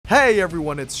Hey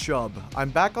everyone, it's Shubb. I'm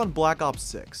back on Black Ops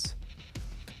 6.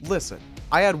 Listen,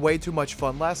 I had way too much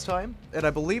fun last time, and I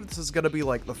believe this is gonna be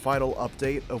like the final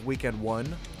update of Weekend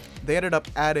 1. They ended up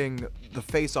adding the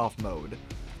face-off mode,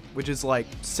 which is like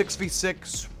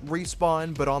 6v6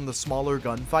 respawn, but on the smaller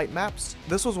gunfight maps.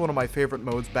 This was one of my favorite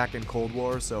modes back in Cold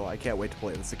War, so I can't wait to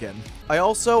play this again. I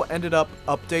also ended up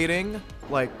updating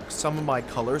like some of my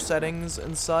color settings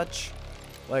and such.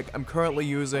 Like, I'm currently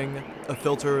using a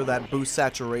filter that boosts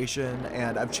saturation,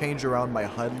 and I've changed around my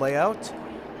HUD layout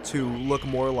to look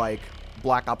more like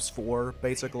Black Ops 4,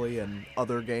 basically, and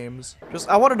other games.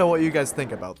 I want to know what you guys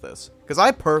think about this, because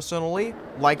I personally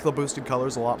like the boosted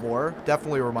colors a lot more.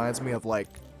 Definitely reminds me of, like,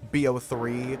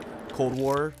 BO3, Cold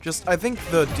War. I think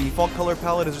the default color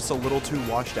palette is just a little too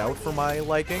washed out for my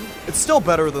liking. It's still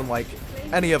better than, like,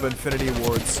 any of Infinity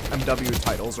Ward's MW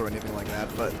titles or anything like that,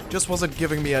 but just wasn't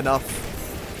giving me enough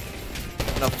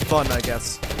fun, I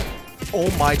guess.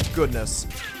 Oh my goodness.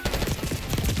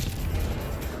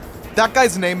 That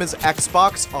guy's name is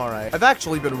Xbox? Alright. I've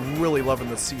actually been really loving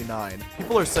the C9.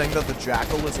 People are saying that the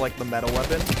Jackal is like the meta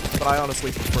weapon, but I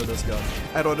honestly prefer this gun.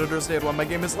 I don't understand why my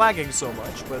game is lagging so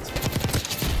much, but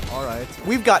alright.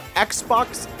 We've got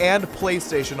Xbox and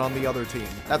PlayStation on the other team.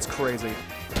 That's crazy.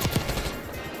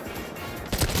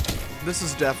 This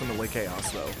is definitely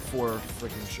chaos, though, for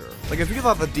freaking sure. Like, if you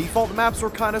thought the default maps were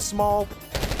kind of small...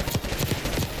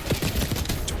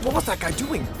 What was that guy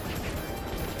doing?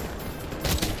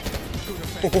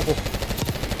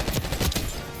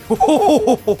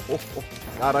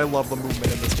 God, I love the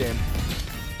movement in this game.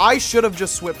 I should have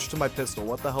just switched to my pistol.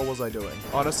 What the hell was I doing?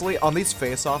 Honestly, on these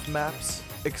face-off maps,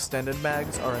 extended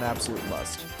mags are an absolute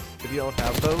must. If you don't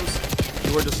have those,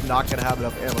 you are just not going to have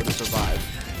enough ammo to survive.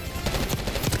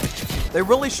 They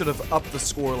really should have upped the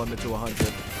score limit to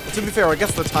 100. But to be fair, I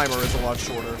guess the timer is a lot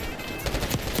shorter.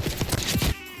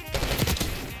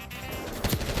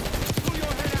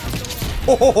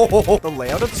 The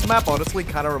layout of this map honestly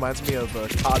kind of reminds me of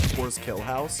COD 4's Kill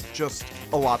House, just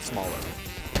a lot smaller.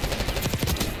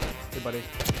 Hey, buddy.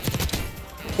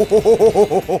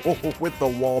 With the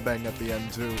wall bang at the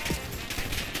end, too.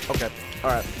 Okay,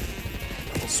 alright.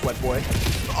 Little sweat boy.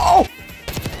 Oh!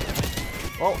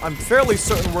 Well, I'm fairly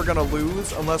certain we're gonna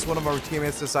lose unless one of our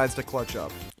teammates decides to clutch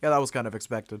up. Yeah, that was kind of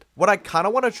expected. What I kind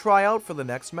of want to try out for the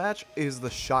next match is the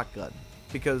shotgun.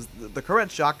 Because the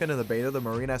current shotgun in the beta, the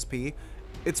Marine SP,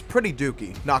 it's pretty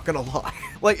dookie, not gonna lie.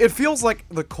 Like, it feels like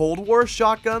the Cold War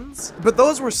shotguns, but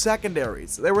those were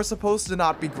secondaries. They were supposed to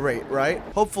not be great, right?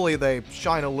 Hopefully they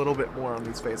shine a little bit more on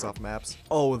these face-off maps.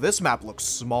 Oh, this map looks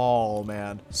small,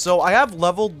 man. So I have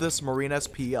leveled this Marine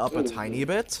SP up a tiny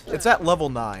bit. It's at level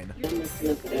 9.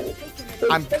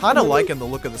 I'm kind of liking the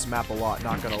look of this map a lot,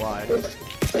 not gonna lie.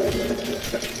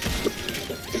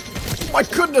 My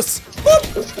goodness!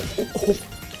 Oh.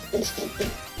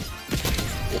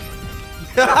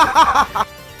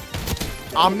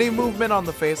 Omni movement on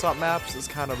the face-off maps is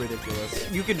kind of ridiculous.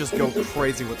 You can just go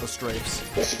crazy with the strafes.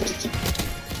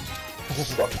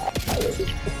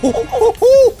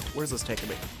 Where's this taking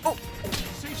me? Oh.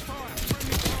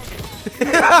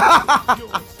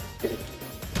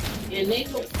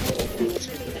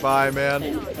 Bye,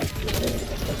 man.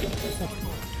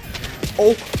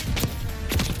 Oh.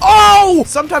 Oh!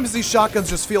 Sometimes these shotguns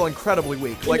just feel incredibly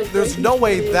weak. Like, there's no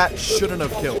way that shouldn't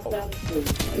have killed. Oh.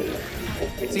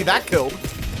 See, that killed.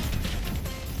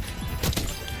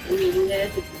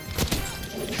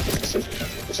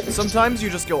 Sometimes you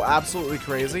just go absolutely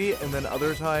crazy, and then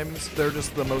other times, they're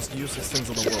just the most useless things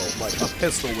in the world. Like, a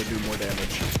pistol would do more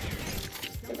damage.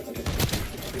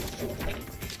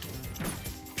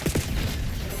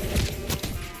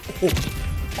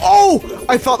 Oh!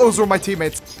 I thought those were my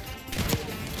teammates.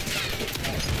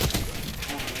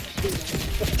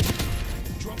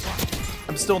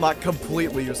 I'm still not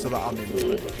completely used to the Omni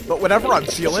movement, but whenever I'm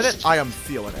feeling it, I am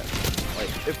feeling it. Like,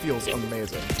 it feels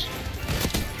amazing.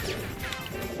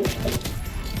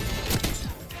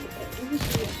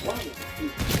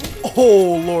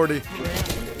 Oh, lordy.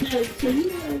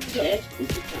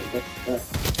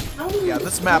 Yeah,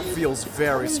 this map feels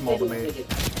very small to me.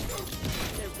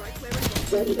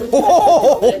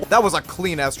 Oh, that was a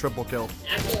clean-ass triple kill.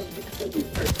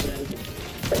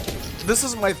 This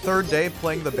is my 3rd day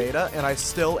playing the beta, and I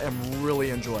still am really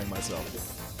enjoying myself.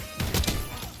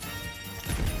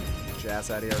 Get your ass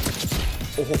out of here.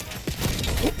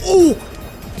 Oh!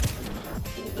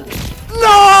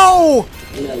 Oh!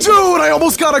 No! Dude, I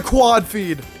almost got a quad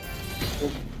feed!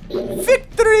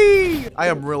 Victory! I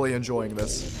am really enjoying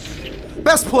this.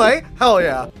 Best play? Hell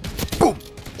yeah. Boom!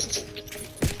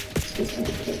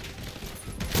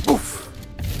 Oof.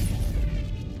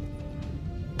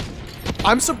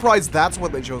 I'm surprised that's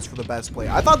what they chose for the best play.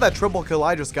 I thought that triple kill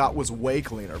I just got was way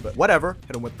cleaner, but whatever.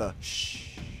 Hit him with the shh.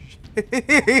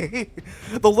 The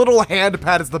little hand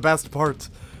pad is the best part.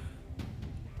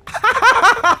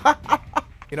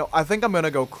 You know, I think I'm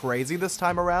gonna go crazy this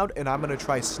time around, and I'm gonna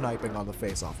try sniping on the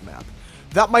face-off map.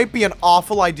 That might be an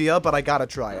awful idea, but I gotta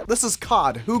try it. This is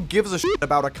COD. Who gives a shit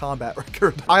about a combat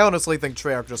record? I honestly think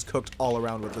Treyarch just cooked all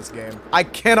around with this game. I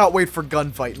cannot wait for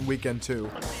Gunfight in weekend 2.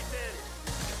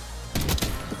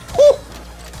 Woo!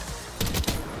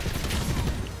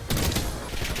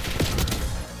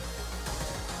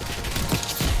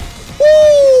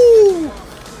 Woo!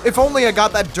 If only I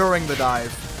got that during the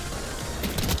dive.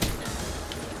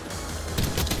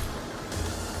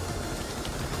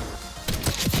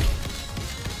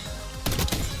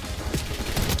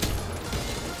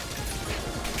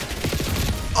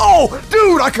 Oh,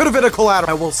 dude, I could have hit a collateral.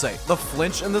 I will say, the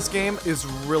flinch in this game is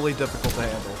really difficult to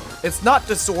handle. It's not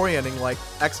disorienting like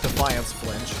X Defiance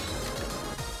flinch,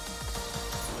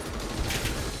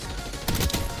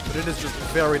 but it is just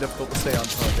very difficult to stay on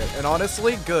target. And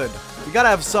honestly, good. You gotta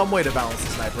have some way to balance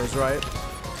the snipers, right?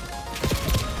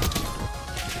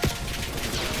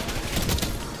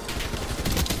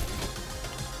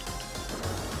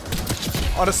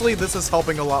 Honestly, this is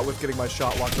helping a lot with getting my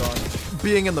shot locked on.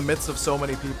 Being in the midst of so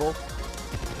many people.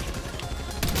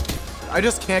 I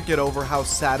just can't get over how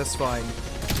satisfying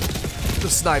the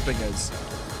sniping is.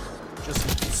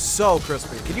 Just so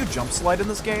crispy. Can you jump slide in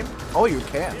this game? Oh, you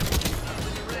can.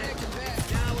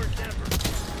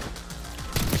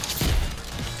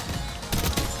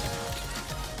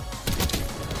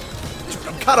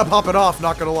 I'm kind of popping off,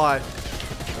 not gonna lie.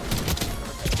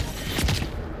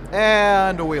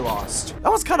 And we lost.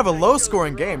 That was kind of a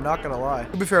low-scoring game, not gonna lie.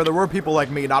 To be fair, there were people like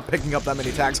me not picking up that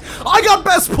many tags. I got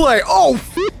best play! Oh,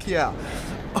 f yeah.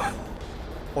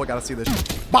 Oh, I gotta see this.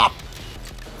 Bop!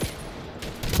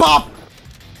 Bop!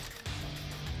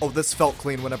 Oh, this felt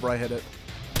clean whenever I hit it.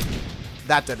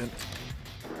 That didn't.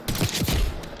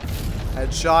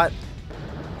 Headshot.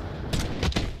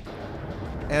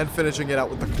 And finishing it out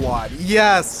with the quad.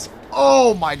 Yes!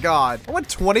 Oh my god. I went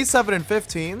 27 and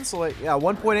 15, so like, yeah,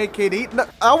 1.8 KD. No,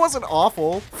 that wasn't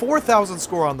awful. 4,000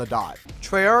 score on the dot.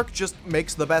 Treyarch just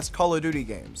makes the best Call of Duty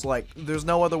games. Like, there's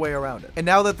no other way around it. And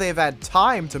now that they've had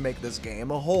time to make this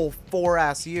game, a whole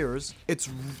 4-ass years, it's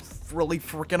really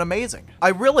freaking amazing. I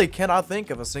really cannot think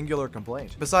of a singular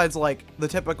complaint besides like the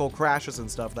typical crashes and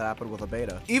stuff that happen with a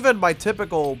beta. Even my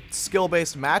typical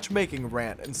skill-based matchmaking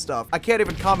rant and stuff, I can't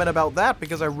even comment about that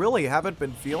because I really haven't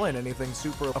been feeling anything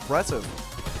super oppressive.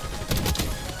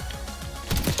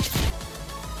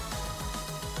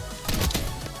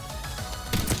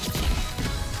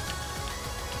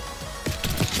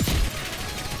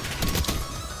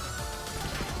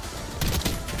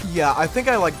 Yeah, I think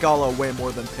I like Gala way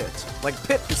more than Pit. Like,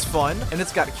 Pit is fun, and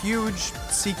it's got huge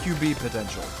CQB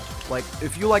potential. Like,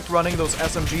 if you liked running those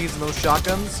SMGs and those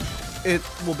shotguns, it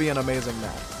will be an amazing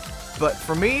map. But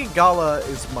for me, Gala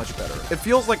is much better. It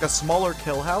feels like a smaller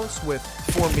kill house with,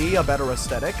 for me, a better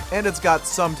aesthetic, and it's got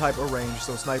some type of range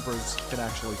so snipers can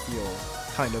actually feel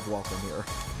kind of welcome here.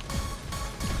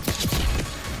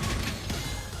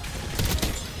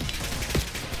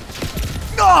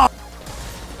 Ah!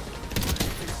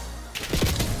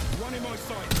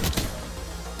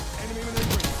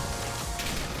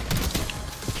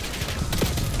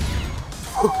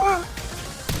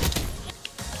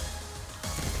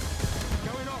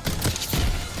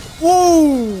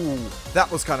 Whoa!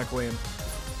 That was kind of clean.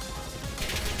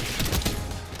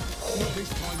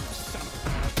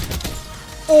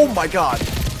 Oh my god.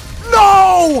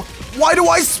 No! Why do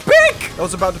I speak? That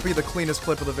was about to be the cleanest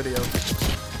clip of the video.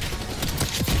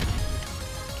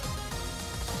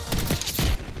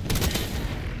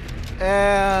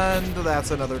 And that's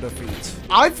another defeat.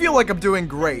 I feel like I'm doing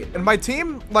great. And my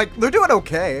team, like, they're doing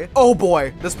okay. Oh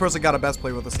boy, this person got a best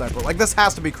play with a sniper. Like, this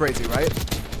has to be crazy, right?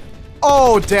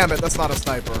 Oh, damn it, that's not a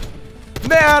sniper.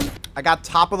 Man, I got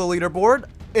top of the leaderboard.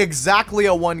 Exactly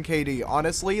a 1 KD.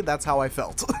 Honestly, that's how I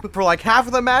felt. For like half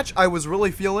of the match, I was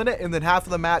really feeling it, and then half of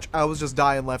the match, I was just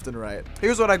dying left and right.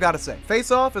 Here's what I gotta say.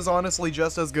 Face-Off is honestly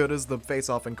just as good as the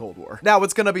Face-Off in Cold War. Now,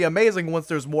 it's gonna be amazing once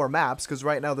there's more maps, because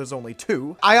right now there's only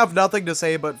 2. I have nothing to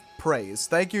say but praise.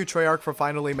 Thank you, Treyarch, for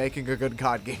finally making a good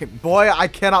COD game. Boy, I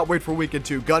cannot wait for weekend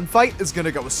 2. Gunfight is gonna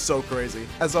go so crazy.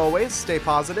 As always, stay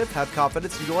positive, have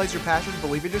confidence, utilize your passion,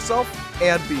 believe in yourself,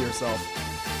 and be yourself.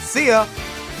 See ya!